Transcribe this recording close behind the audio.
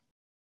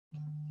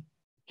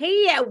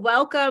Hey,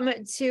 welcome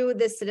to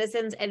the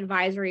Citizens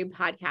Advisory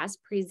Podcast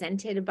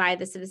presented by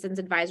the Citizens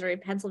Advisory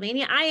of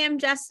Pennsylvania. I am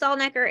Jess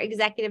Stallnecker,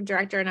 Executive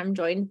Director, and I'm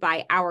joined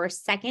by our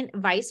second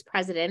Vice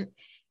President,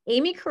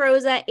 Amy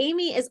Carrozza.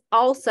 Amy is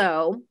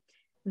also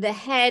the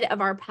head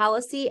of our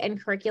Policy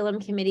and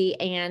Curriculum Committee,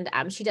 and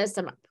she does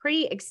some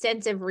pretty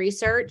extensive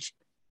research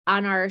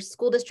on our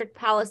school district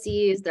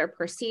policies, their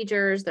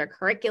procedures, their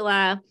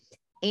curricula.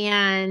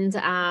 And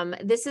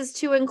this is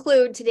to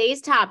include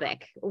today's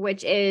topic,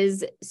 which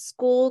is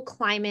school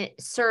climate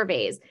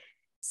surveys.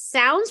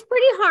 Sounds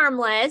pretty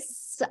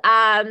harmless,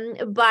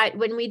 but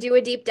when we do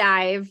a deep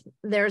dive,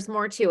 there's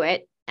more to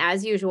it,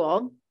 as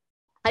usual.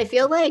 I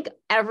feel like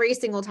every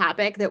single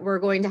topic that we're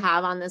going to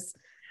have on this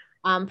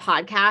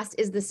podcast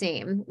is the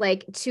same.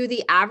 Like, to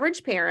the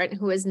average parent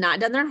who has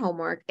not done their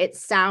homework, it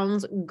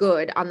sounds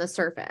good on the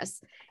surface.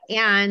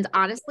 And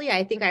honestly,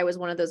 I think I was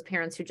one of those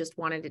parents who just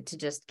wanted it to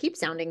just keep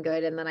sounding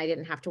good, and then I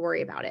didn't have to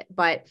worry about it.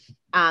 But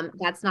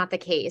that's not the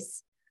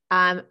case.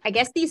 I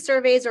guess these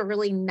surveys are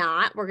really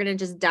not, we're going to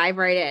just dive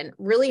right in,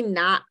 really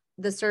not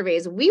the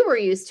surveys we were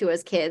used to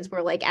as kids,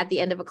 where like at the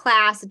end of a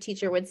class, a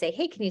teacher would say,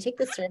 hey, can you take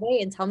this survey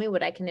and tell me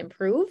what I can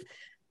improve?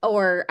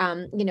 Or,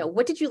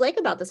 what did you like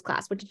about this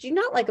class? What did you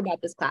not like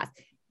about this class?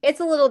 It's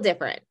a little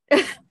different.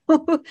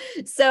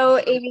 So,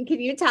 Amy, can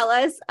you tell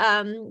us,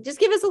 just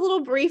give us a little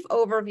brief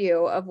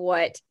overview of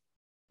what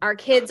our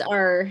kids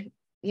are,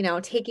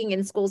 taking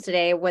in schools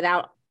today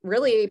without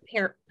really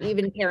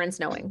even parents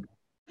knowing?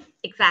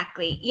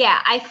 Exactly.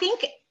 Yeah, I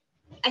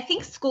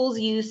think schools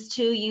used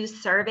to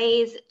use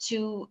surveys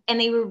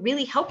and they were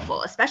really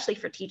helpful, especially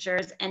for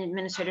teachers and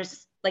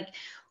administrators, like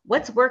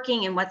what's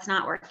working and what's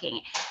not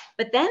working.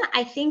 But then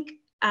I think,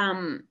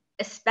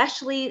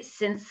 especially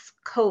since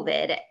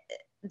COVID,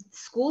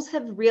 schools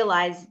have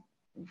realized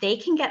they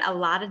can get a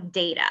lot of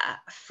data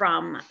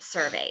from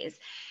surveys.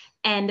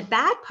 And the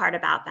bad part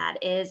about that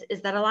is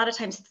that a lot of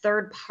times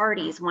third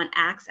parties want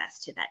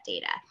access to that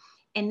data.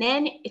 And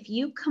then if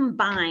you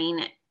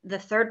combine the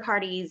third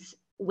parties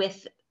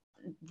with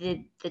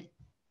the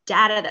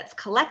data that's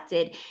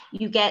collected,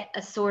 you get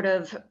a sort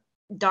of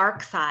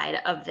dark side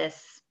of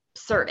this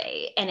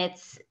survey. And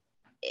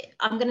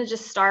I'm going to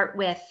just start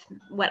with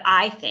what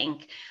I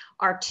think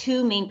are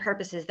two main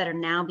purposes that are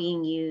now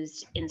being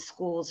used in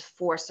schools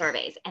for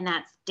surveys. And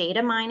that's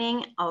data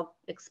mining. I'll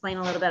explain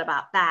a little bit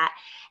about that.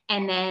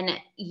 And then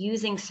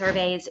using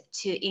surveys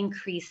to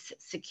increase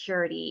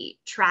security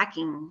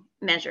tracking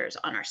measures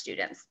on our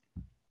students.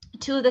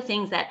 Two of the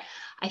things that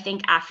I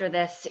think after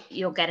this,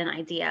 you'll get an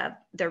idea of.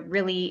 They're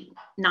really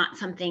not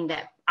something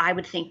that I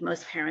would think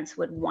most parents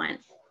would want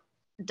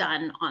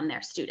done on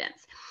their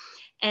students.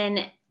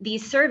 And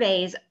these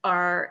surveys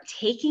are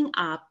taking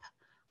up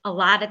a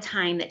lot of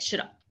time that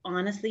should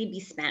honestly be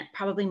spent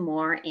probably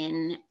more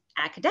in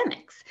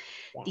academics.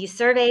 Yeah. These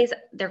surveys,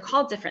 they're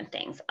called different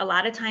things. A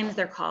lot of times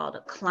they're called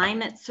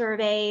climate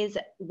surveys,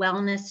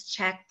 wellness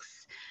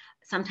checks.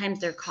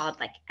 Sometimes they're called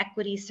like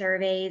equity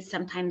surveys.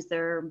 Sometimes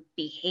they're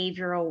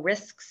behavioral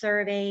risk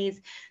surveys.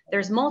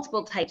 There's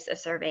multiple types of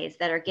surveys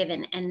that are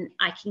given. And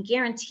I can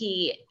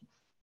guarantee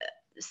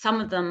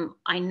some of them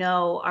I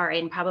know are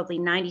in probably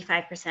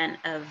 95%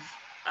 of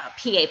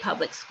PA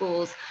public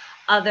schools.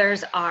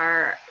 Others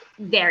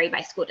vary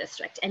by school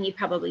district. And you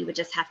probably would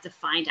just have to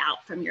find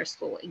out from your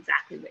school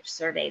exactly which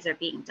surveys are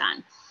being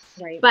done.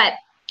 Right. But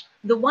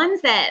the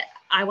ones that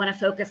I want to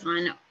focus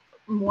on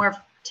more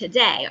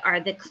today are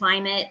the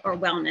climate or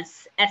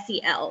wellness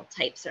SEL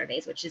type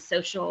surveys, which is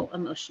social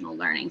emotional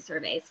learning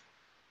surveys.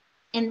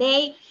 And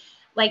they,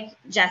 like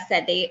Jess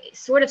said, they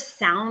sort of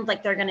sound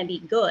like they're going to be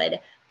good,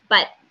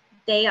 but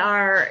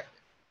they're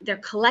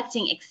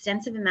collecting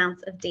extensive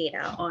amounts of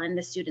data on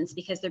the students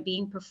because they're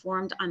being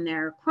performed on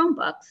their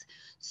Chromebooks.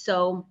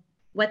 So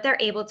what they're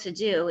able to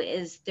do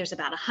is there's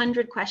about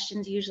 100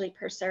 questions usually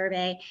per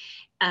survey.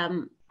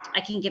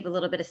 I can give a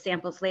little bit of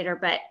samples later,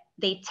 but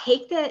they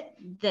take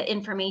the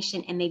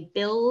information and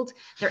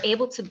they're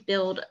able to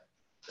build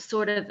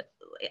sort of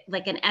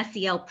like an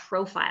SEL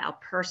profile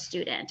per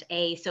student,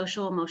 a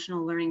social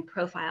emotional learning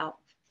profile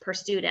per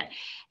student.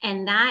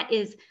 And that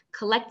is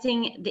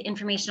collecting the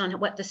information on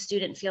what the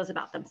student feels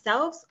about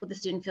themselves, what the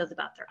student feels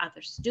about their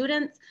other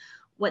students,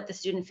 what the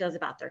student feels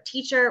about their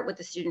teacher, what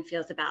the student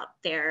feels about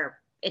their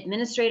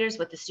administrators,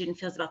 what the student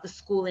feels about the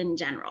school in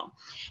general.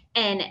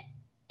 And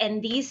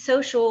these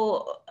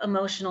social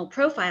emotional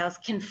profiles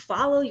can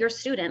follow your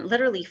student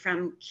literally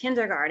from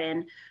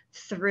kindergarten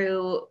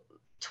through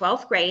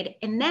 12th grade.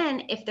 And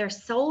then if they're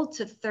sold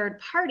to third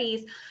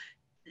parties,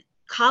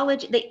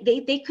 college,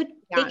 they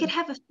could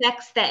have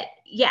effects that,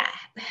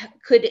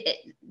 could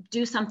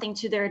do something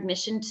to their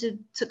admission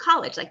to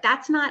college. Like,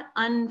 that's not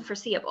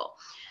unforeseeable.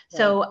 Right.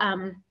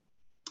 So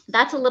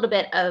that's a little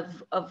bit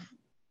of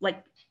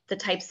like the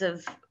types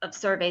of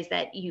surveys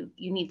that you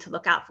need to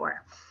look out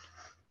for.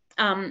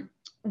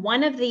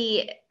 One of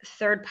the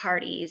third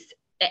parties,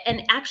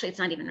 and actually it's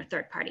not even a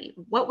third party,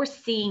 what we're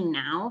seeing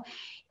now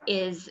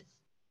is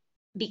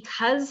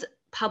because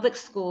public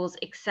schools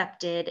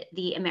accepted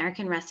the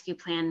American Rescue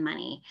Plan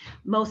money,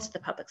 most of the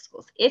public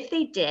schools, if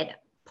they did,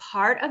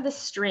 part of the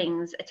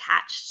strings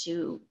attached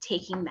to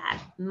taking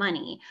that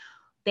money,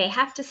 they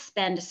have to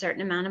spend a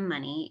certain amount of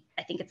money.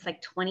 I think it's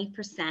like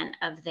 20%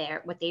 of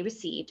what they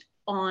received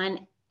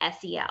on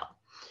SEL.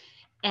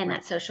 And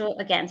that's social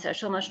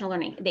emotional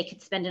learning. They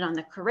could spend it on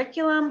the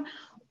curriculum,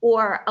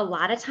 or a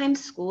lot of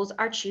times schools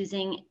are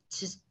choosing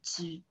to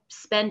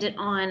spend it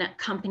on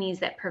companies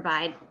that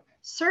provide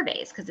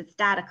surveys because it's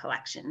data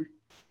collection.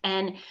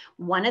 And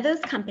one of those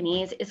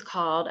companies is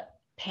called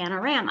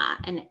Panorama.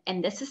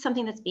 And this is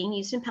something that's being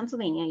used in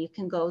Pennsylvania. You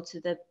can go to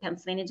the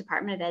Pennsylvania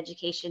Department of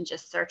Education,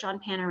 just search on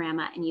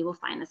Panorama, and you will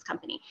find this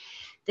company.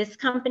 This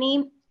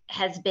company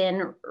has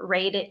been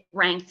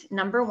ranked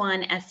number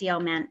one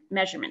SEL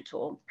measurement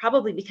tool,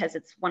 probably because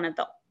it's one of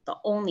the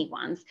only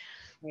ones.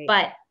 Right.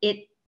 But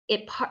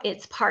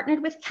it's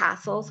partnered with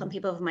Castle. Some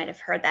people might have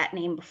heard that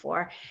name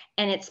before,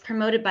 and it's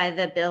promoted by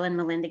the Bill and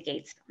Melinda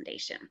Gates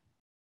Foundation.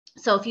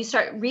 So if you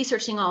start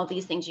researching all of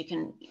these things, you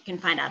can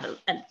find out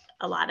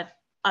a lot of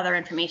other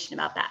information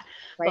about that.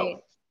 Right.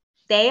 But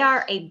they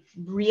are a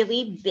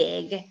really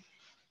big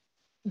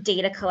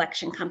data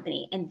collection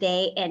company, and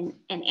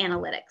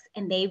analytics,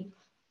 and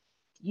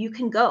you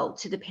can go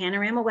to the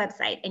Panorama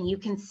website and you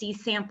can see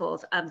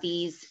samples of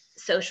these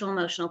social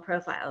emotional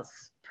profiles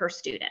per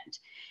student.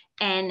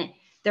 And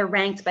they're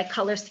ranked by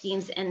color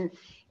schemes, and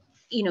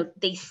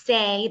they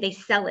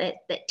sell it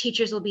that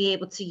teachers will be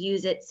able to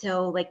use it.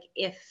 So like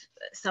if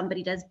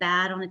somebody does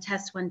bad on a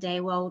test one day,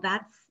 well,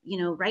 that's,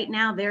 right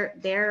now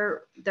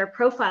their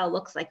profile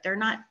looks like they're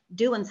not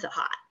doing so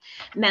hot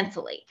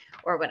mentally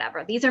or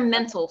whatever. These are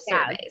mental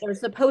surveys. They're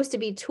supposed to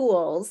be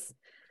tools.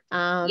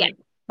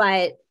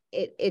 But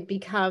it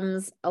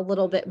becomes a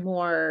little bit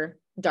more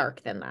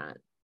dark than that.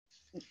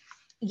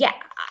 Yeah,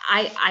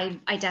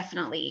 I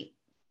definitely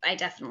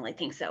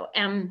think so.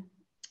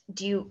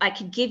 I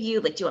could give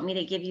you, do you want me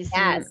to give you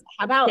some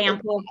How about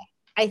sample?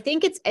 I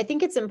think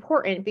it's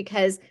important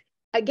because,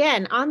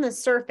 again, on the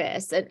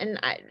surface, and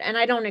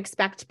I don't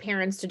expect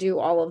parents to do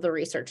all of the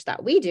research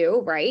that we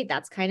do, right?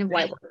 That's kind of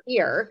why we're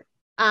here.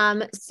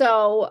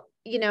 So,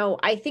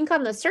 I think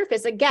on the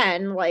surface,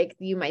 again, like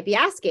you might be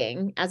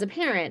asking as a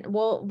parent,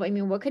 well, I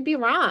mean, what could be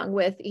wrong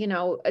with,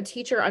 a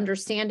teacher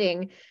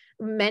understanding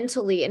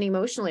mentally and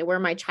emotionally where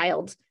my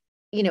child,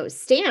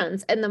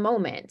 stands in the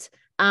moment.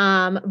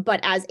 But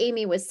as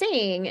Amy was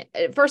saying,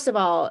 first of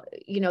all,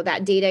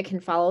 that data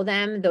can follow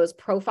them. Those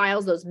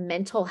profiles, those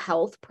mental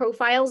health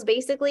profiles,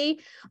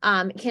 basically,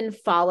 can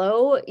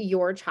follow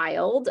your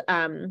child,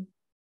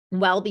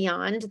 well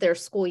beyond their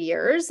school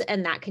years,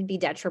 and that could be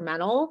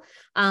detrimental.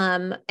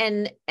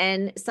 And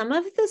some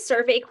of the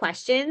survey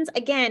questions,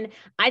 again,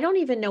 I don't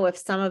even know if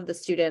some of the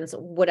students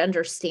would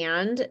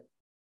understand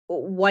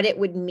what it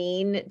would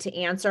mean to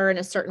answer in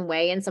a certain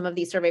way in some of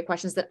these survey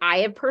questions that I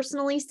have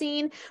personally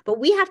seen. But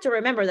we have to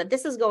remember that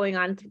this is going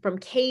on from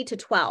K to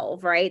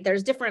 12, right?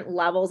 There's different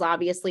levels.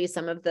 Obviously,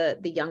 some of the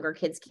younger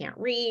kids can't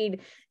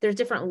read. There's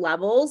different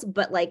levels,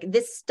 but like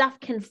this stuff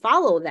can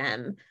follow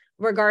them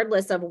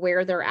regardless of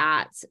where they're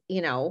at,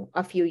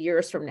 a few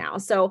years from now.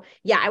 So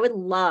yeah, I would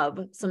love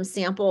some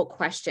sample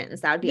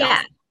questions. That would be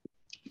awesome.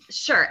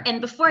 Sure.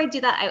 And before I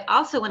do that, I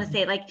also want to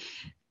say,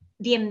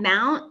 the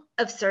amount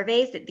of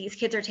surveys that these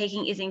kids are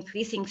taking is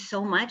increasing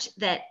so much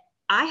that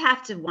I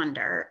have to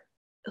wonder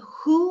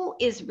who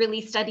is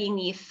really studying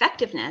the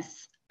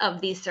effectiveness of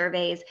these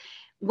surveys,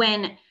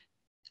 when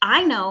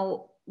I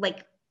know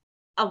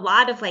a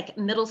lot of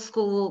middle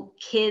school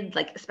kids,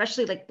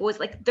 especially boys,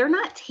 they're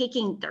not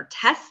taking their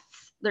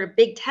tests, their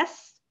big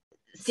tests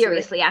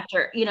seriously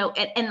after,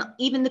 and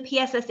even the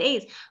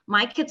PSSAs.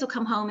 My kids will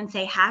come home and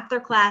say half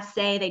their class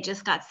say they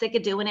just got sick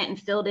of doing it and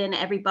filled in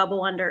every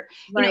bubble under,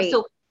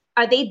 so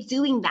are they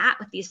doing that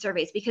with these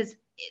surveys? Because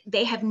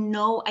they have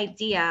no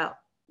idea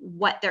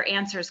what their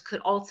answers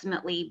could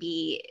ultimately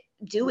be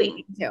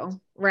doing.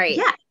 Right.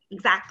 Yeah,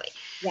 exactly.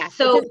 Yeah.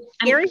 So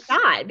scary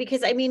thought,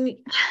 because I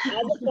mean, as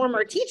a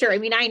former teacher, I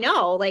mean, I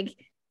know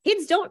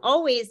kids don't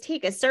always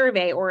take a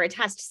survey or a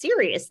test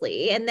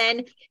seriously. And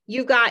then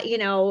you've got,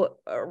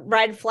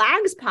 red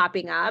flags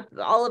popping up.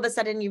 All of a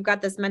sudden you've got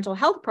this mental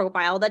health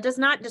profile that does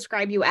not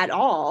describe you at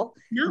all,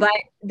 but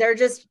they're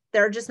just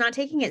not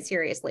taking it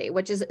seriously,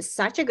 which is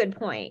such a good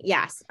point.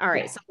 Yes. All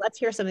right. Yeah. So let's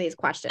hear some of these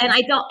questions. And I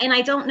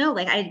don't know,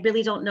 I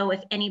really don't know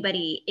if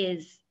anybody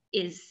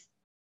is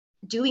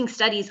doing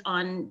studies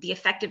on the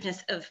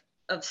effectiveness of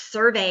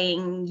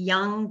surveying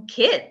young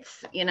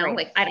kids, I don't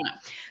know,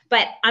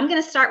 but I'm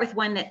going to start with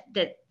one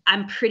that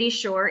I'm pretty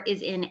sure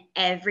is in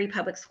every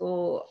public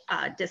school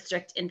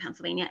district in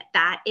Pennsylvania.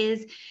 That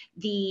is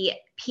the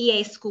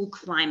PA School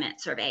Climate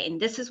Survey.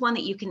 And this is one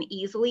that you can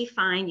easily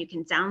find. You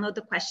can download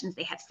the questions.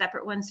 They have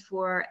separate ones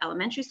for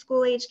elementary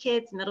school age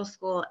kids, middle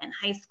school, and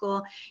high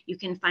school. You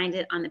can find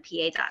it on the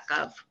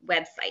pa.gov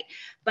website.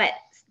 But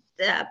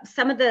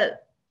some of the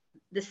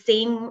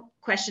same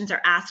questions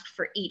are asked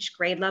for each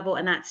grade level.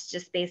 And that's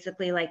just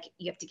basically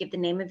you have to give the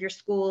name of your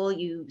school,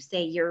 you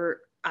say your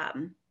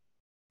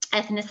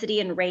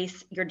ethnicity and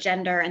race, your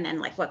gender, and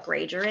then what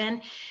grade you're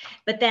in.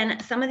 But then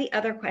some of the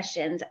other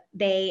questions,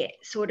 they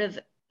sort of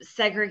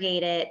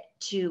segregate it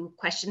to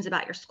questions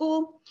about your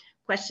school,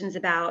 questions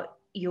about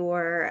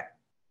your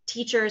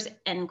teachers,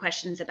 and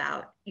questions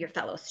about your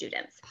fellow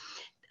students.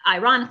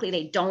 Ironically,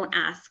 they don't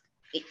ask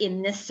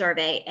in this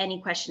survey any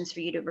questions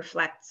for you to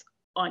reflect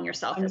on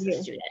yourself as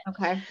a student.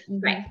 Okay. Mm-hmm.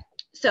 Right.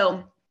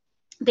 So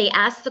they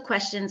ask the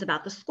questions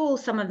about the school.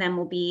 Some of them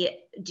will be,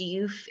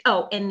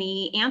 and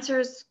the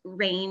answers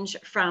range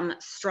from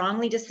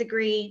strongly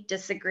disagree,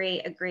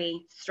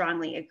 agree,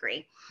 strongly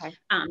agree, okay.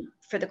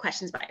 For the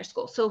questions about your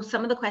school. So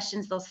some of the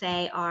questions they'll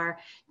say are,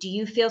 do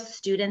you feel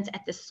students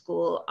at this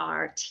school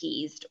are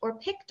teased or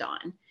picked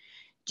on?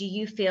 Do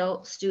you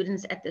feel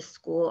students at this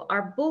school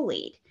are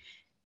bullied?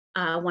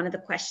 One of the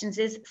questions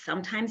is,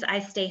 sometimes I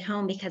stay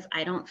home because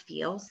I don't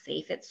feel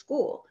safe at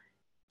school.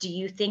 Do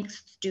you think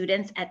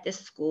students at this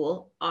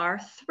school are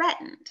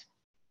threatened?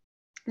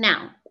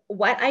 Now,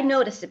 what I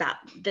noticed about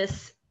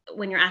this,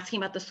 when you're asking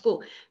about the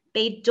school,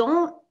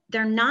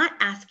 they're not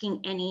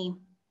asking any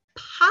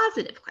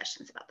positive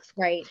questions about the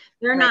school. Right.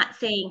 They're not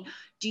saying,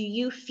 do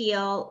you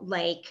feel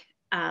like,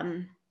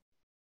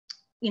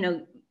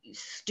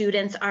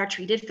 students are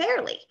treated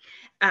fairly?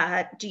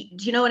 Do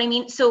you know what I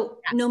mean? So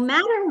no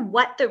matter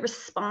what the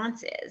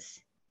response is,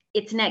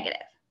 it's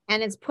negative.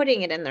 And it's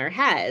putting it in their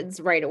heads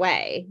right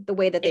away, the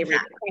way that they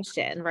read the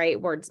question, right?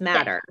 Words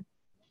matter.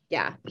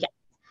 Yeah.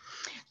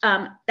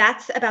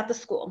 That's about the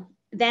school.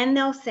 Then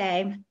they'll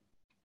say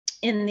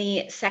in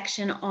the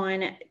section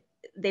on,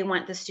 they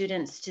want the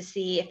students to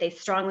see if they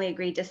strongly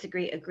agree,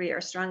 disagree, agree, or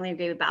strongly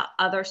agree about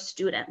other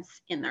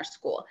students in their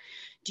school.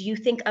 Do you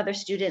think other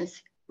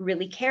students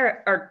really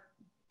care or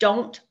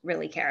don't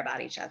really care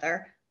about each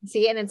other?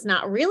 See, and it's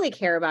not really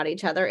care about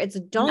each other. It's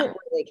don't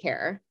really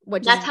care,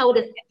 which that's how it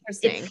is.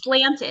 Interesting.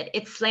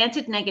 It's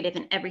slanted negative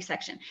in every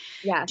section.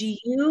 Yeah. Do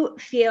you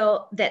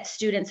feel that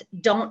students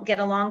don't get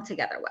along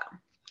together well?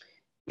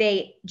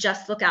 They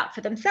just look out for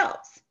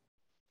themselves.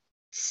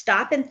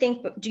 Stop and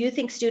think. Do you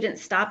think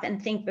students stop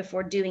and think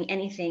before doing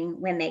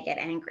anything when they get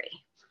angry?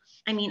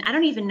 I mean, I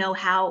don't even know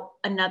how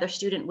another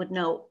student would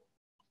know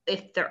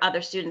if their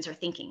other students are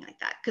thinking like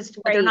that, because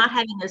they're not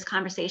having those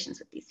conversations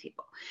with these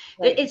people.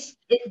 Right.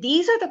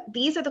 These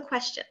are the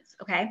questions.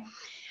 Okay.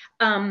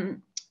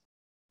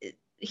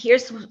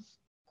 Here's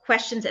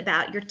questions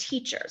about your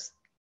teachers.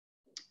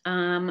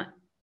 Do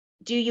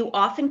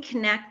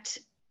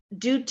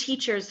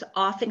teachers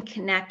often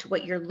connect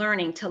what you're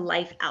learning to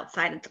life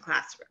outside of the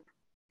classroom?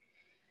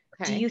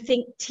 Okay. Do you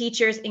think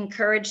teachers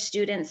encourage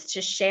students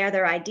to share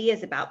their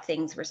ideas about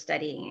things we're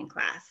studying in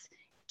class?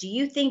 Do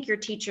you think your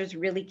teachers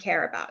really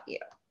care about you?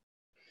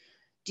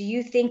 Do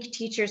you think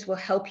teachers will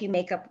help you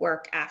make up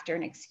work after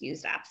an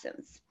excused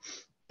absence?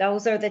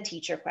 Those are the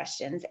teacher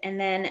questions. And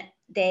then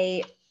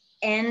they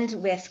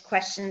end with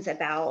questions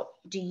about,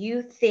 do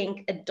you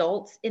think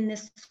adults in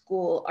this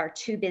school are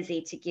too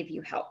busy to give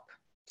you help?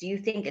 Do you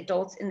think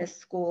adults in this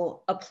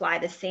school apply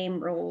the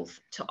same rules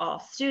to all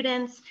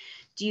students?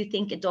 Do you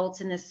think adults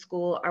in this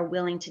school are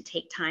willing to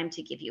take time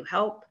to give you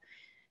help?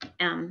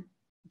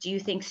 Do you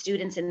think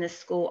students in this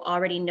school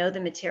already know the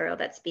material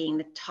that's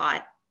being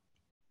taught?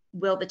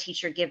 Will the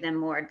teacher give them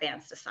more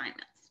advanced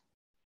assignments?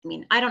 I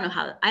mean, I don't know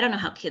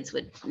how kids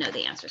would know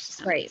the answers to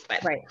some of these,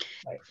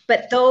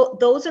 but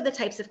those are the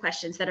types of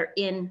questions that are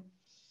in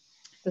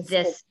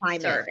this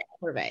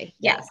survey.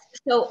 Yes.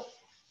 So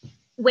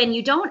when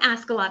you don't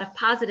ask a lot of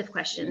positive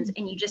questions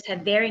and you just have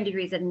varying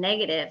degrees of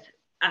negative,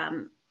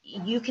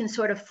 you can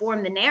sort of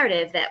form the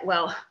narrative that,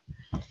 well,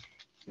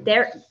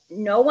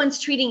 no one's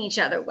treating each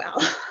other well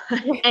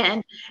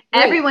and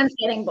everyone's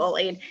getting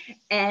bullied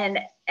and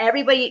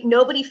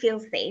nobody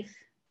feels safe.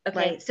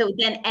 Okay. So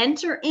then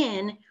enter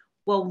in,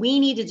 well, we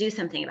need to do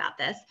something about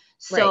this.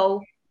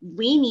 So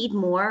we need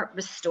more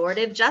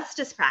restorative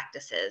justice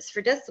practices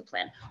for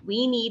discipline.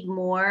 We need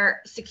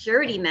more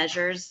security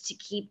measures to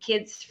keep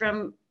kids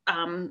from,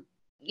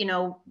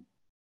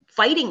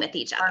 fighting with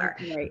each other.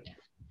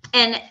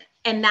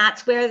 And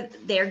that's where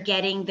they're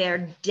getting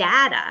their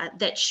data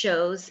that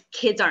shows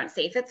kids aren't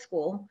safe at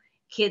school.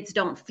 Kids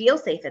don't feel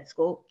safe at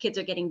school. Kids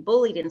are getting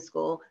bullied in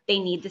school. They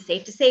need the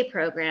Safe to Say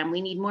program. We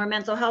need more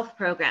mental health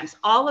programs.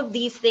 All of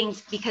these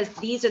things, because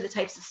these are the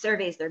types of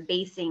surveys they're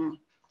basing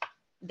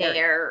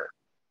their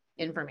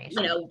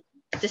information,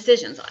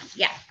 decisions on.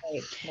 Yeah.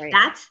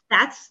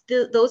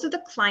 Those are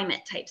the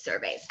climate type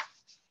surveys.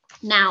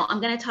 Now I'm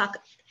going to talk,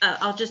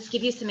 I'll just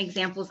give you some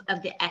examples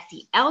of the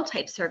SEL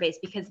type surveys,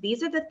 because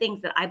these are the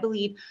things that I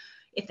believe,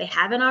 if they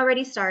haven't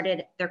already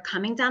started, they're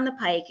coming down the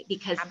pike,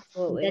 because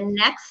the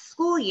next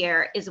school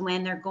year is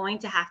when they're going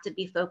to have to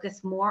be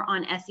focused more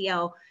on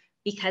SEL,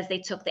 because they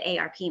took the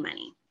ARP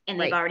money and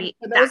they've already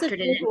factored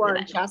it in.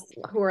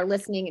 Who are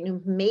listening and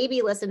who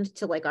maybe listened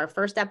to like our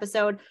first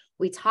episode,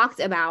 we talked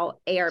about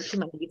ARP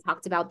money. We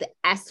talked about the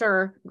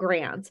ESSER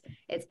grant.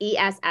 It's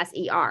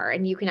ESSER,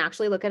 and you can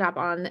actually look it up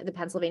on the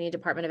Pennsylvania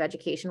Department of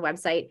Education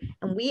website.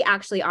 And we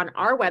actually, on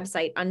our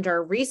website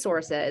under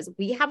resources,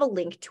 we have a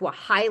link to a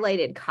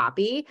highlighted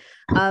copy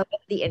of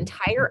the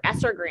entire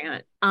ESSER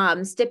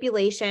grant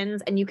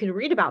stipulations, and you can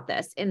read about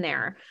this in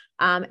there.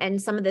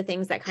 And some of the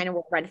things that kind of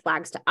were red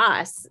flags to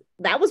us.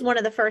 That was one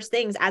of the first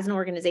things as an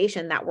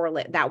organization that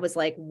was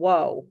like,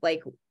 whoa,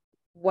 like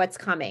what's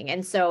coming.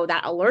 And so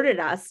that alerted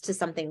us to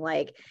something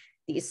like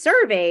these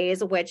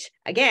surveys, which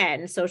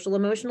again, social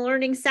emotional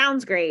learning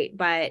sounds great,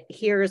 but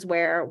here's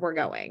where we're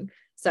going.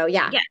 So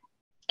yeah.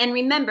 And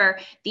remember,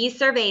 these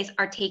surveys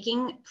are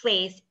taking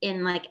place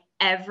in like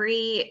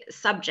every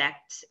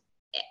subject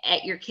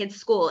at your kid's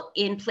school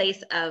in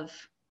place of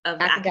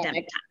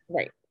academic time.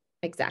 Right.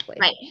 Exactly.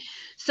 Right.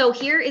 So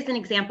here is an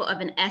example of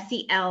an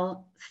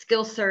SEL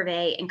skill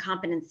survey and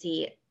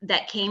competency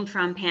that came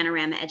from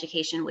Panorama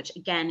Education, which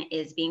again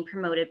is being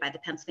promoted by the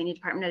Pennsylvania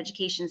Department of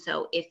Education.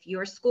 So if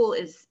your school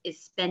is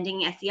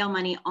spending SEL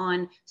money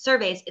on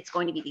surveys, it's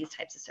going to be these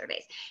types of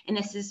surveys. And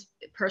this is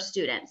per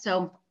student.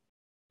 So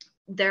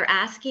they're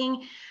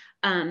asking,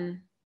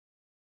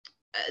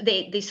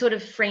 they sort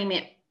of frame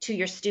it to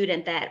your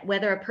student that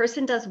whether a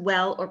person does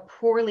well or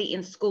poorly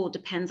in school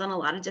depends on a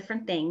lot of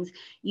different things.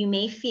 You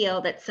may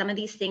feel that some of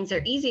these things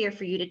are easier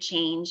for you to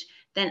change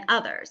than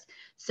others.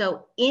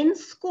 So in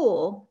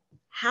school,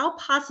 how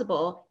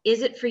possible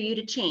is it for you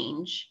to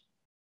change?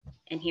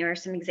 And here are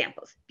some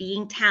examples.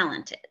 Being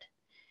talented.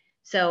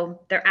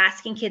 So they're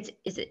asking kids,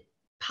 is it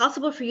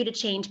possible for you to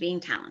change being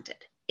talented?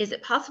 Is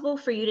it possible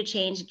for you to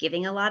change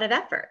giving a lot of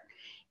effort?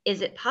 Is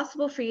it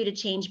possible for you to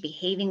change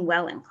behaving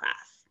well in class?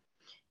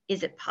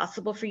 Is it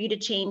possible for you to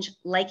change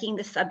liking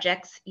the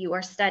subjects you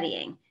are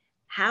studying?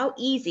 How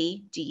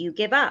easy do you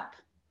give up?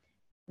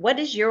 What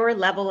is your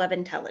level of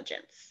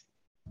intelligence?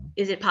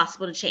 Is it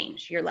possible to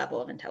change your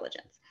level of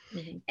intelligence?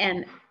 Mm-hmm.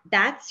 And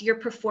that's your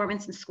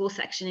performance in school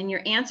section. And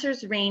your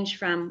answers range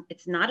from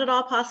it's not at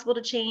all possible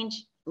to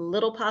change,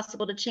 little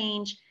possible to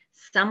change,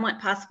 somewhat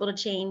possible to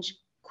change,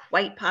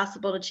 quite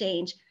possible to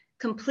change,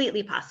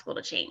 completely possible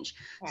to change.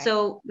 Okay.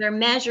 So they're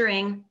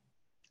measuring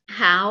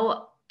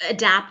how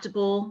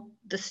adaptable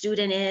the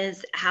student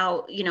is,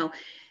 how,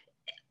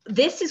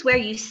 this is where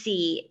you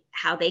see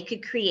how they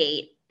could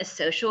create a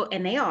social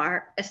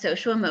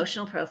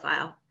emotional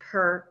profile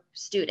per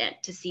student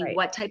to see right.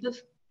 what type of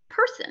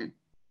person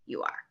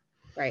you are.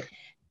 Right.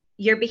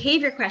 Your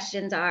behavior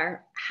questions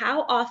are,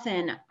 how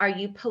often are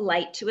you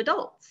polite to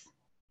adults?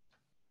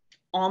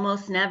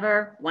 Almost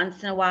never,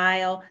 once in a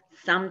while,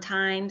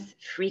 sometimes,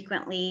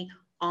 frequently,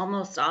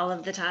 almost all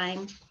of the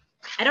time.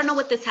 I don't know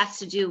what this has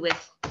to do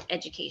with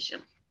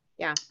education.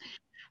 Yeah.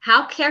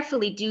 How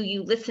carefully do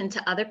you listen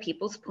to other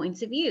people's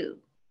points of view?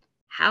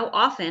 How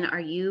often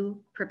are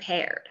you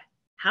prepared?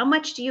 How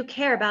much do you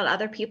care about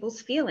other people's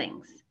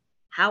feelings?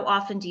 How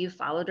often do you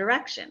follow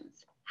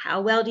directions? How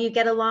well do you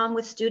get along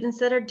with students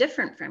that are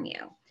different from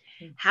you?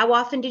 How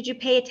often did you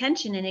pay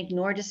attention and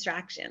ignore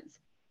distractions?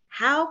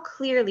 How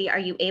clearly are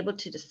you able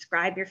to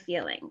describe your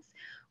feelings?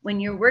 When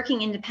you're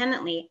working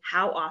independently,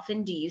 how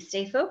often do you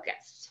stay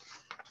focused?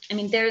 I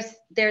mean,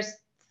 there's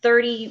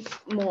 30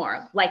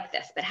 more like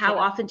this, but how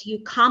often do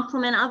you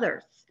compliment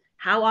others?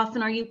 How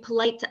often are you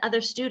polite to other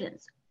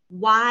students?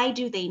 Why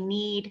do they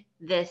need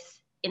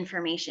this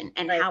information,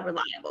 and how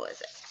reliable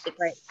is it? It's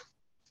right.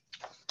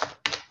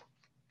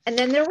 And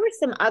then there were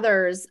some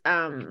others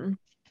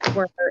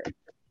where,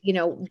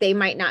 they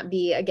might not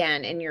be,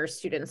 again, in your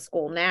student's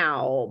school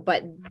now,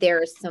 but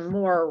there's some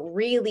more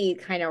really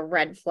kind of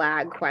red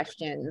flag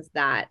questions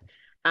that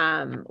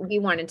we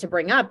wanted to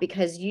bring up,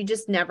 because you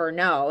just never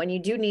know. And you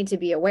do need to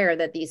be aware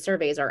that these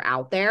surveys are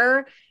out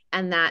there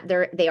and that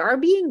they are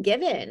being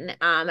given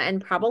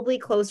and probably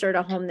closer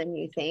to home than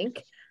you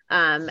think.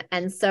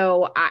 And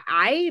so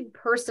I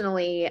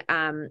personally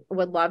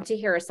would love to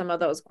hear some of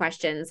those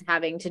questions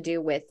having to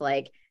do with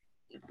like,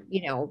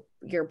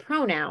 your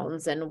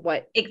pronouns and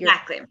what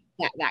exactly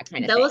that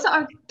kind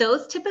of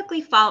those typically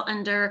fall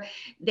under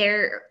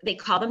they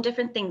call them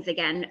different things,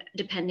 again,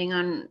 depending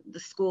on the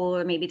school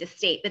or maybe the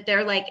state, but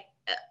they're like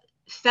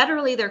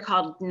federally they're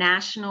called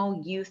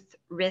National Youth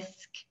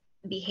Risk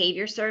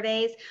Behavior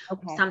Surveys.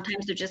 Okay.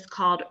 Sometimes they're just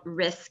called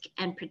Risk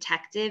and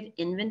Protective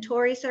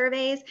Inventory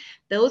Surveys.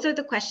 Those are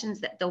the questions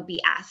that they'll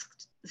be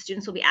asked. The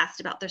students will be asked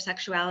about their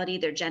sexuality,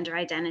 their gender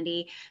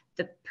identity,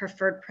 the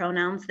preferred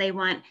pronouns they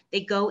want. They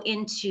go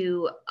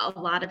into a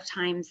lot of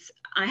times,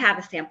 I have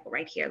a sample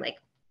right here, like,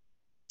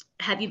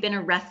 have you been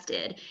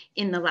arrested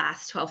in the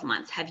last 12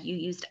 months? Have you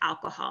used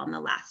alcohol in the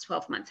last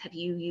 12 months? Have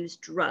you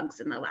used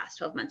drugs in the last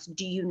 12 months?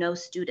 Do you know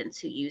students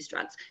who use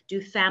drugs?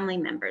 Do family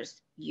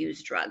members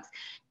use drugs?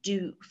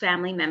 Do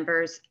family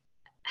members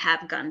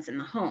have guns in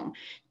the home?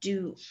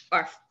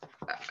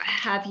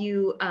 Have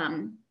you,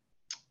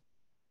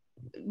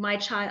 my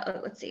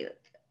child, let's see.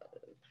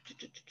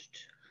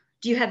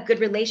 Do you have good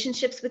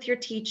relationships with your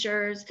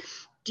teachers?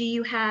 Do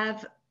you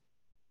have,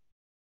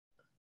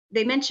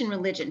 they mention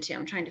religion too.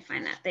 I'm trying to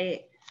find that.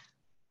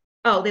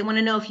 Oh, they want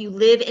to know if you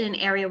live in an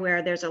area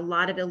where there's a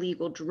lot of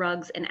illegal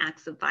drugs and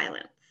acts of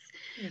violence.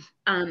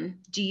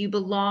 Do you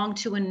belong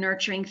to a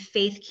nurturing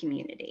faith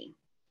community?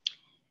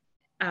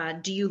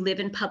 Do you live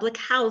in public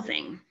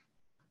housing?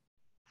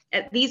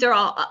 These are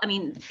all, I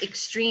mean,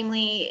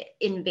 extremely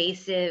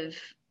invasive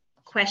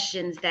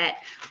questions that,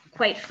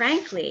 quite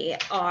frankly,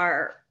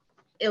 are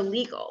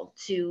illegal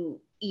to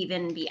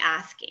even be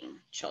asking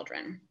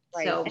children.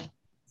 Right.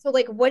 So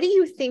like, what do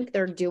you think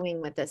they're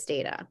doing with this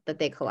data that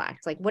they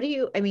collect? Like,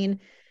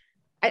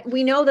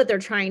 we know that they're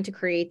trying to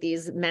create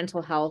these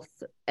mental health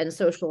and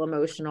social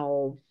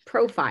emotional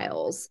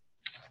profiles.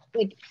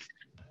 Like,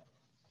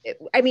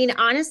 I mean,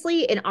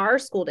 honestly, in our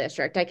school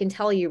district, I can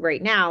tell you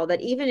right now that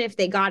even if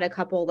they got a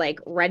couple like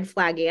red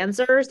flag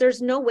answers,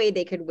 there's no way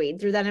they could wade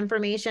through that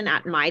information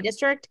at my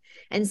district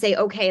and say,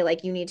 okay,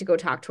 like you need to go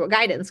talk to a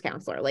guidance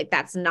counselor. Like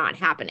that's not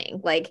happening.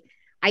 Like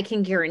I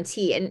can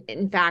guarantee. And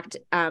in fact,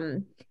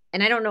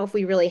 and I don't know if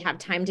we really have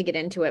time to get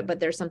into it, but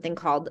there's something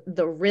called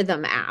the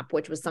Rhythm app,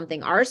 which was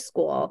something our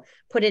school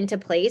put into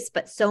place.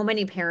 But so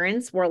many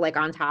parents were like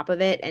on top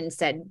of it and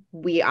said,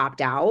 we opt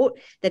out,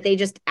 that they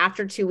just,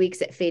 after 2 weeks,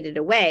 it faded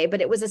away.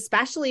 But it was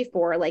especially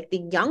for like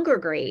the younger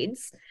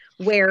grades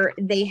where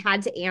they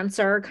had to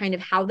answer kind of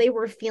how they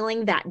were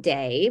feeling that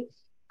day.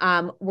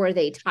 Were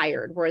they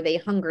tired? Were they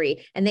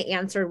hungry? And they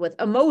answered with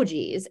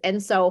emojis.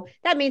 And so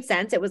that made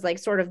sense. It was like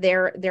sort of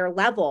their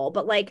level.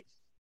 But like,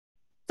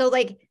 so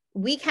like,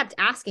 we kept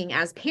asking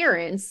as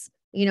parents,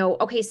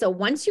 okay, so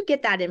once you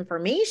get that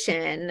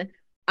information,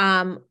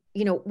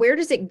 where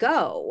does it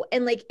go?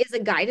 And like, is a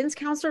guidance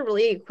counselor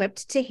really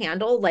equipped to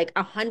handle like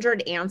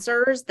 100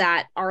 answers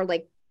that are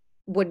like,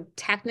 would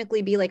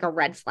technically be like a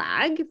red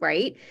flag,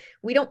 right?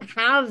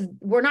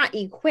 We're not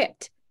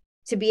equipped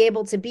to be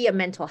able to be a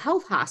mental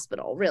health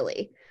hospital,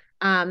 really.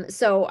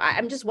 So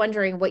I'm just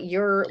wondering what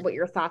your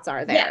thoughts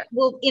are there. Yeah,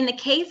 well, in the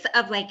case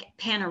of like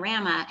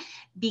Panorama,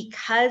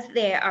 because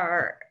they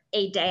are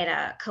a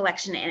data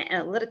collection and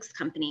analytics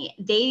company,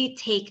 they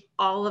take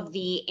all of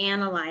the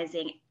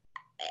analyzing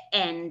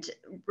and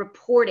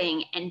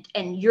reporting,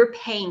 and you're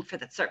paying for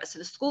that service. So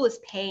the school is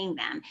paying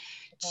them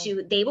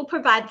they will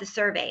provide the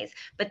surveys,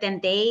 but then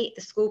the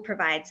school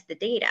provides the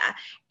data,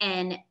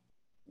 and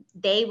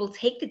they will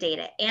take the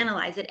data,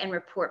 analyze it, and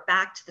report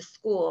back to the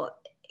school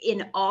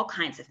in all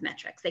kinds of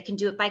metrics. They can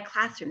do it by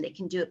classroom, they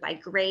can do it by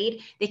grade,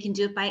 they can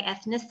do it by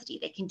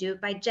ethnicity, they can do it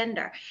by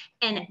gender.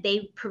 And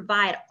they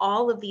provide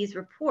all of these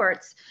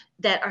reports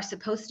that are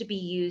supposed to be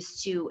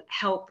used to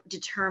help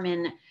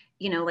determine,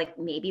 like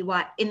maybe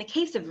what, in the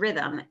case of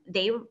Rhythm,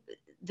 the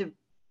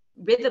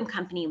Rhythm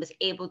company was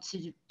able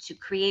to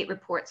create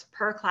reports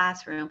per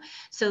classroom,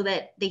 so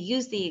that they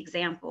use the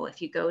example,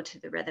 if you go to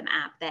the Rhythm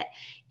app, that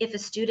if a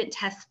student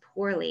tests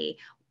poorly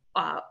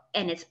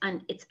and it's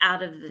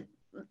out of the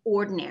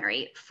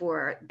ordinary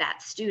for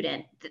that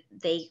student,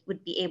 they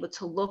would be able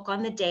to look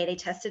on the day they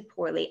tested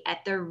poorly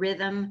at their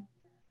Rhythm,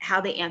 how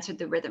they answered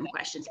the Rhythm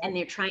questions. And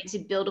they're trying to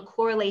build a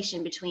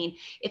correlation between,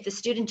 if the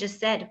student just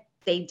said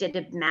they did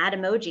a mad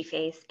emoji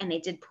face and they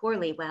did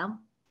poorly, well,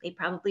 they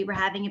probably were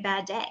having a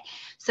bad day.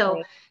 So,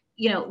 right.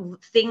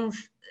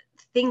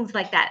 Things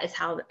like that is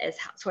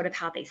sort of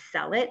how they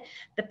sell it.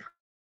 The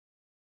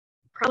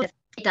problem is,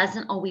 it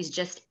doesn't always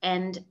just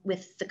end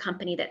with the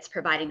company that's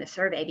providing the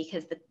survey,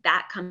 because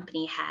that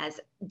company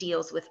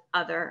deals with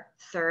other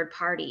third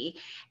party,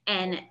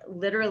 and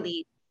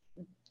literally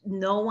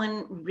no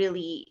one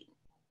really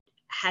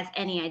has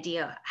any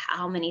idea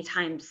how many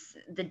times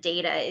the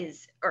data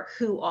is, or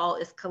who all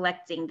is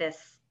collecting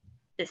this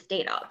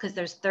data, because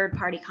there's third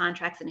party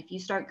contracts. And if you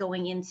start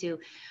going into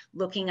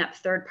looking up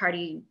third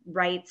party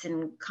rights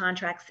and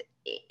contracts,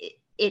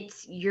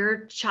 it's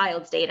your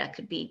child's data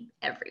could be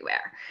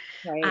everywhere.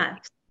 Right.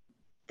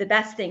 The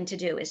best thing to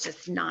do is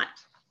just not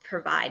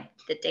provide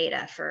the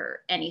data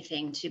for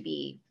anything to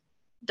be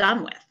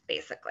done with,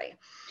 basically.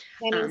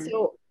 I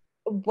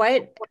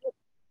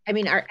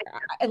mean, so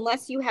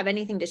unless you have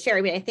anything to share,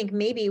 I mean, I think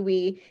maybe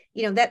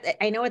that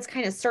I know it's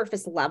kind of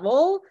surface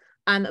level,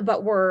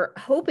 but we're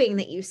hoping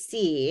that you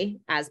see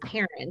as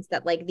parents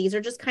that like these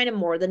are just kind of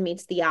more than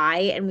meets the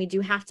eye, and we do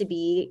have to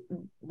be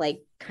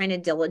like kind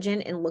of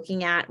diligent in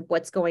looking at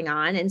what's going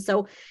on. And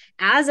so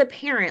as a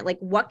parent, like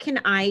what can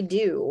I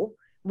do?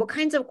 What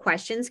kinds of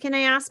questions can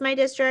I ask my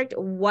district?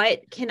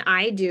 What can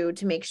I do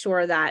to make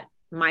sure that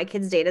my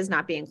kids' data is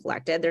not being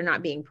collected, they're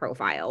not being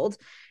profiled,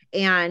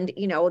 and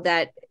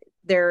that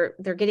they're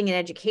getting an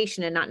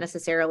education and not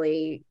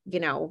necessarily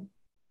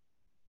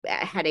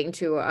heading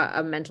to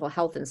a mental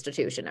health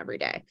institution every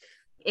day.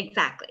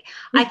 Exactly.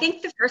 I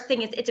think the first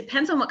thing is, it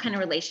depends on what kind of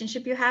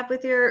relationship you have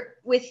with your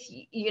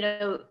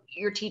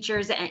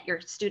teachers and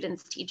your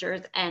students'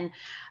 teachers. And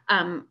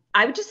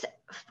I would just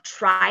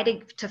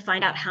try to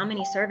find out how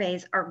many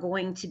surveys are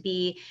going to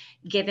be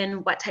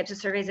given, what types of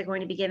surveys are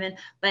going to be given.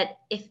 But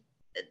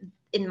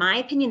in my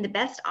opinion, the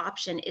best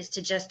option is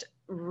to just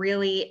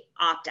really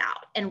opt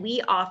out. And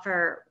we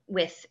offer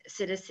with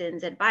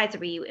Citizens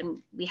Advisory,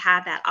 and we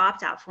have that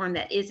opt out form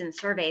that is in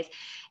surveys.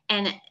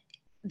 And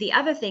the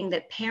other thing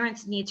that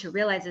parents need to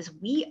realize is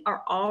we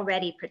are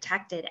already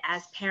protected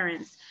as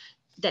parents,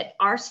 that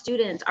our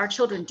students, our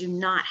children do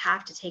not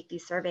have to take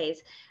these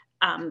surveys.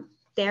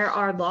 There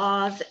are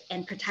laws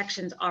and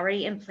protections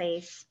already in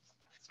place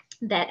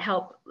that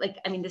help. Like,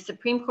 I mean, the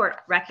Supreme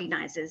Court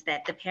recognizes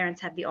that the parents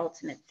have the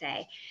ultimate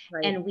say.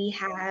 Right. And we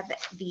have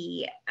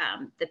the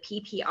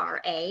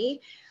PPRA,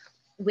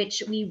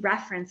 which we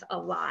reference a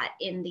lot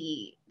in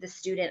the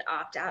student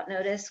opt-out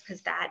notice,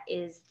 because that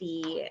is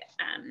the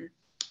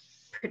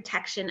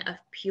Protection of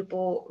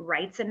Pupil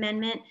Rights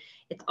Amendment.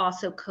 It's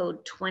also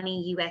code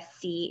 20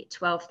 USC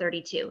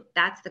 1232.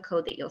 That's the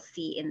code that you'll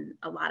see in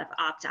a lot of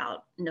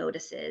opt-out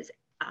notices.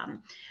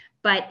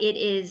 But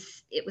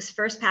it was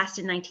first passed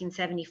in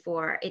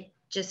 1974. It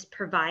just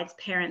provides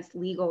parents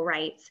legal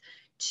rights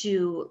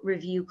to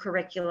review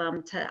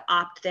curriculum, to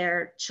opt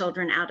their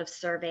children out of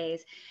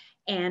surveys.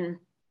 And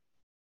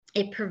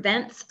it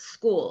prevents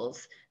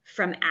schools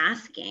from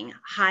asking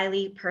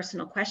highly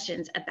personal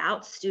questions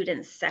about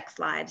students' sex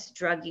lives,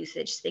 drug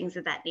usage, things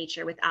of that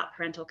nature without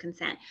parental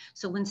consent.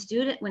 So when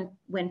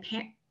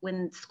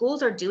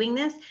schools are doing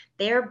this,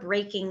 they're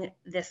breaking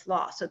this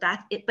law. So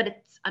that's it, but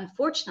it's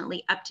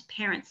unfortunately up to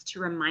parents to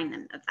remind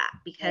them of that,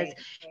 because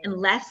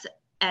unless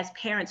as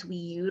parents we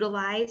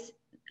utilize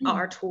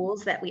our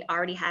tools that we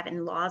already have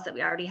and laws that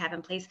we already have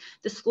in place,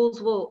 the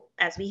schools will,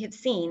 as we have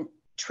seen,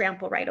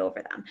 trample right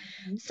over them.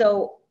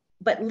 So,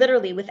 but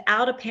literally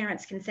without a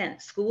parent's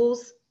consent,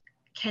 schools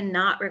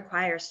cannot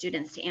require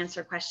students to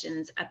answer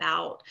questions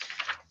about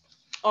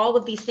all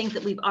of these things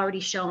that we've already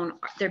shown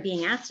they're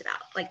being asked about.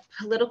 Like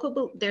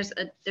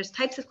there's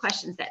types of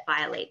questions that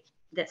violate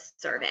this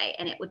survey,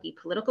 and it would be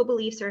political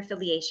beliefs or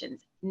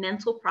affiliations,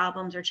 mental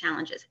problems or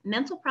challenges.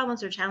 Mental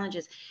problems or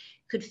challenges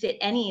could fit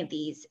any of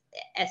these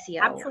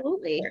SEL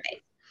Absolutely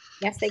surveys.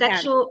 Yes, they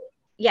can.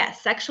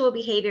 Yes, sexual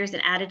behaviors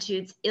and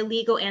attitudes,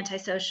 illegal,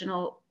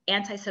 antisocial,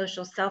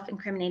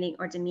 self-incriminating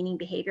or demeaning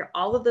behavior.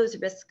 All of those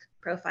risk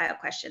profile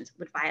questions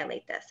would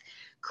violate this.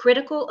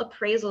 Critical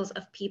appraisals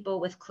of people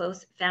with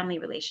close family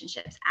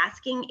relationships,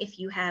 asking if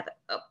you have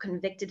a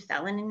convicted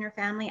felon in your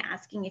family,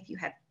 asking if you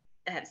have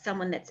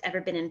someone that's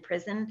ever been in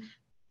prison,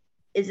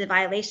 is a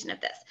violation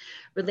of this.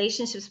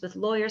 Relationships with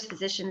lawyers,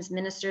 physicians,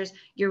 ministers,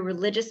 your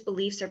religious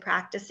beliefs or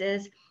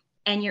practices,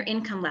 and your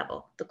income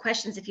level. The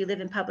questions, if you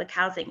live in public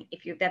housing,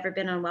 if you've ever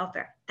been on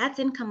welfare, that's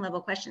income level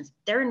questions.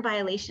 They're in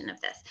violation of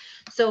this.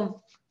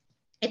 So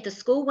if the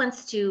school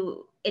wants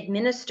to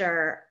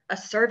administer a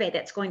survey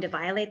that's going to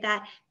violate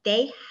that,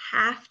 they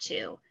have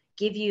to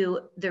give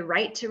you the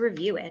right to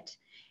review it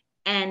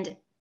and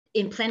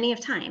in plenty of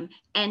time,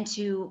 and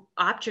to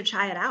opt your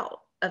child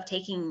out of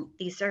taking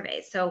these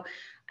surveys. So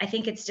I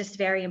think it's just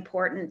very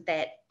important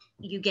that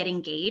you get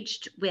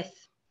engaged with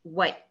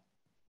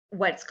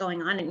what's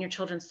going on in your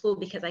children's school,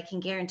 because I can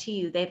guarantee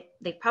you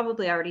they've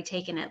probably already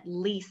taken at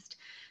least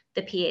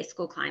the PA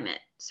school climate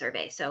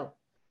survey. So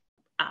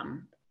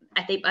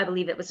I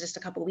believe it was just a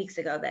couple of weeks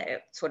ago that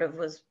it sort of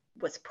was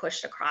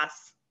pushed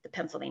across the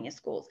Pennsylvania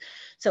schools.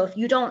 So if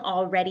you don't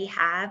already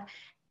have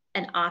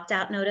an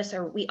opt-out notice,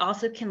 or we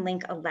also can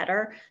link a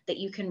letter that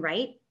you can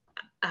write.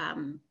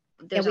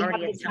 There's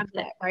already a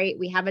template, right?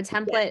 We have a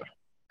template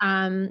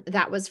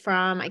that was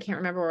from, I can't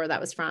remember where that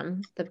was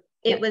from.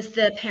 It was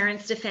the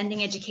Parents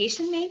Defending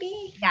Education,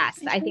 maybe? Yes,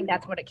 I think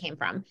that's what it came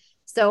from.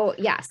 So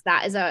yes,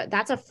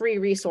 that's a free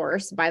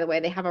resource. By the way,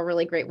 they have a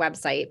really great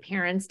website,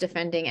 Parents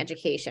Defending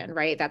Education,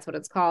 right? That's what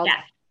it's called.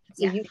 Yeah.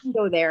 So you can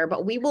go there,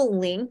 but we will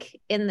link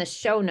in the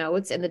show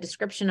notes, in the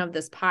description of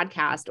this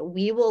podcast,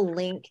 we will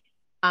link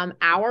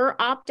our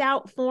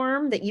opt-out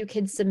form that you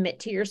could submit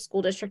to your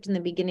school district in the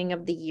beginning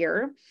of the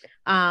year.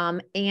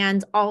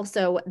 And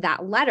also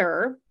that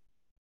letter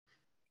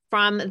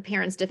from the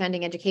Parents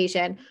Defending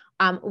Education.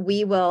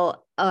 We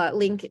will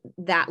link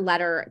that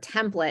letter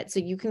template so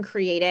you can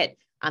create it,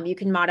 you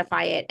can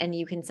modify it, and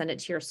you can send it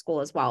to your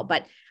school as well.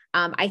 But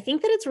I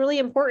think that it's really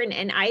important,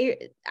 and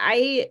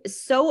I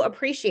so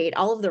appreciate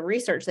all of the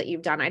research that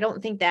you've done. I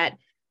don't think that,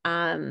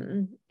 I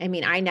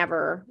mean, I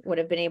never would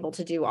have been able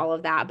to do all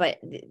of that, but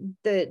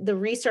the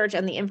research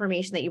and the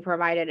information that you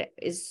provided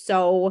is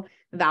so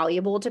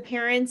valuable to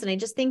parents. And I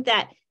just think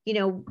that,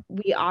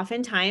 we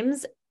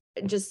oftentimes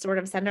just sort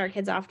of send our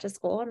kids off to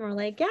school and we're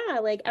like, yeah,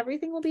 like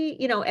everything will be,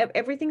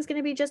 everything's going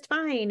to be just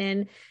fine.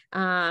 And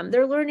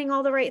they're learning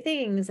all the right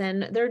things,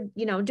 and they're,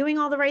 doing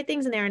all the right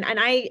things in there. And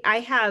I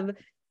have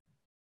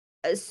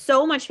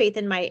so much faith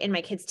in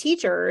my kids'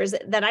 teachers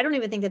that I don't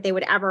even think that they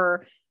would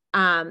ever,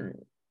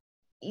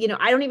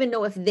 I don't even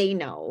know if they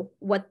know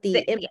what the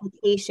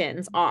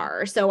implications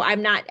are. So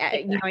I'm not,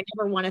 I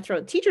never want to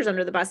throw teachers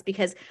under the bus,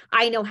 because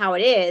I know how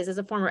it is as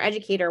a former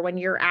educator. When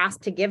you're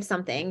asked to give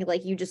something,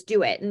 like, you just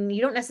do it, and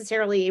you don't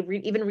necessarily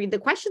even read the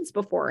questions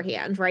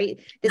beforehand, right?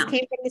 This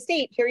came from the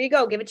state. Here you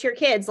go. Give it to your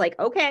kids. Like,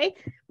 okay.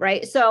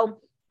 Right. So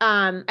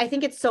I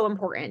think it's so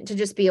important to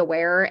just be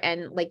aware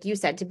and, like you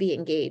said, to be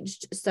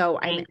engaged. So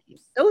I'm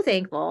so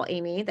thankful,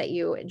 Amy, that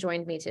you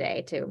joined me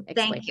today to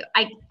explain. Thank you.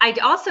 I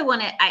also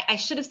want to, I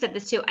should have said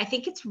this too. I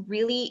think it's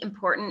really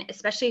important,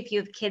 especially if you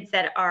have kids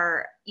that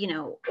are,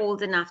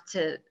 old enough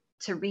to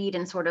to read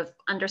and sort of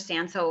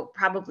understand. So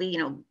probably, you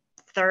know,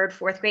 third,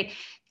 fourth grade,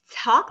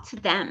 talk to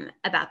them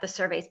about the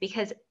surveys,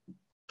 because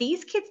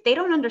these kids, they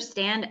don't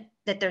understand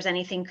that there's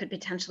anything could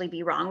potentially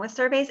be wrong with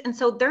surveys. And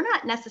so they're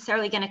not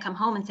necessarily going to come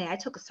home and say, I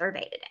took a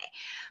survey today.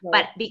 Right.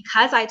 But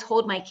because I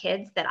told my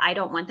kids that I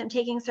don't want them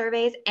taking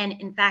surveys, and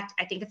in fact,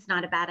 I think it's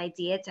not a bad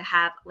idea to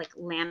have like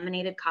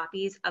laminated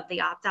copies of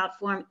the opt-out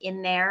form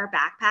in their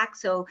backpack.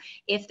 So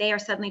if they are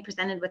suddenly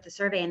presented with a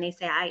survey and they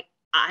say,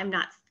 I'm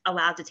not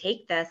allowed to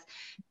take this,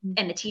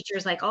 and the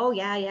teacher's like, oh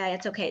yeah,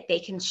 it's okay, they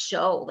can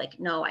show like,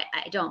 no,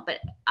 I don't. But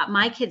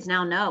my kids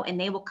now know, and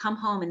they will come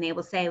home and they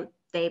will say,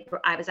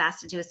 I was asked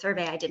to do a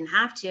survey, I didn't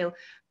have to,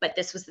 but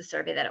this was the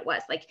survey that it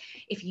was. Like,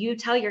 if you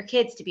tell your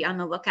kids to be on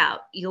the lookout,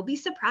 you'll be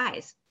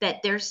surprised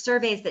that there's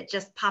surveys that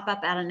just pop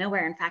up out of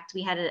nowhere. In fact,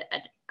 we had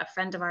a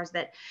friend of ours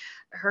that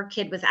her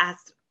kid was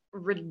asked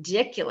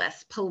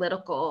ridiculous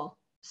political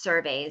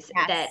surveys.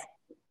 Yes. That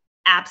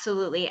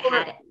absolutely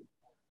had.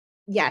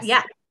 Yes.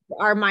 Yeah.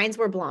 Our minds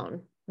were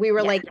blown. We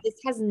were like, this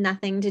has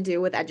nothing to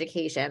do with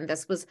education.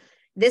 This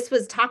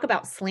was talk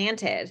about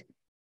slanted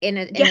in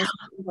a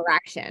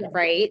direction,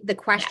 right? The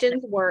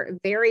questions were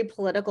very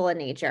political in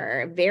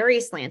nature,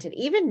 very slanted,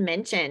 even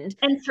mentioned.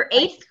 And for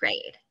eighth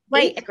grade.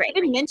 Right.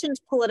 Even mentioned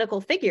political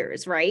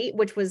figures, right?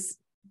 Which was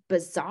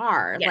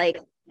bizarre,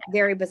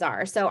 very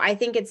bizarre. So I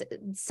think it's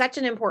such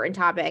an important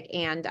topic,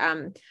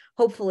 and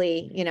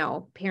hopefully, you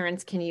know,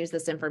 parents can use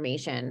this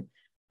information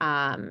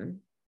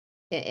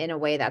in a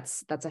way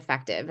that's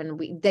effective.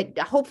 And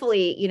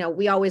hopefully, you know,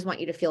 we always want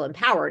you to feel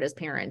empowered as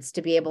parents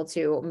to be able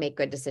to make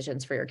good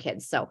decisions for your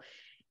kids. So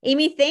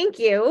Amy, thank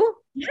you.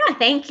 Yeah,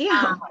 thank you.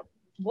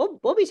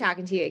 We'll be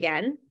talking to you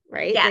again,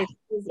 right? Yeah.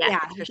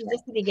 This is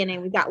just the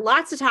beginning. We've got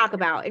lots to talk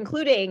about,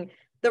 including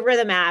the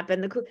rhythm app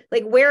and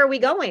where are we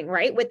going,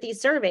 right? With these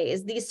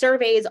surveys. These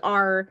surveys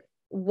are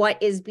what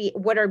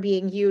are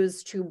being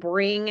used to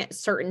bring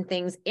certain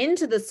things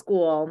into the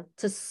school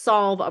to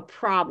solve a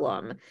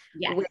problem,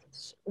 which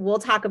we'll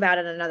talk about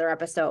in another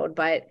episode,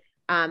 but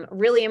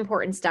really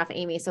important stuff,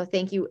 Amy. So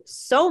thank you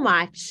so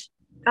much.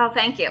 Oh,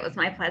 thank you. It was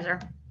my pleasure.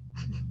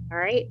 All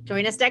right.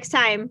 Join us next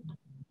time.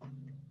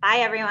 Bye,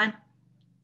 everyone.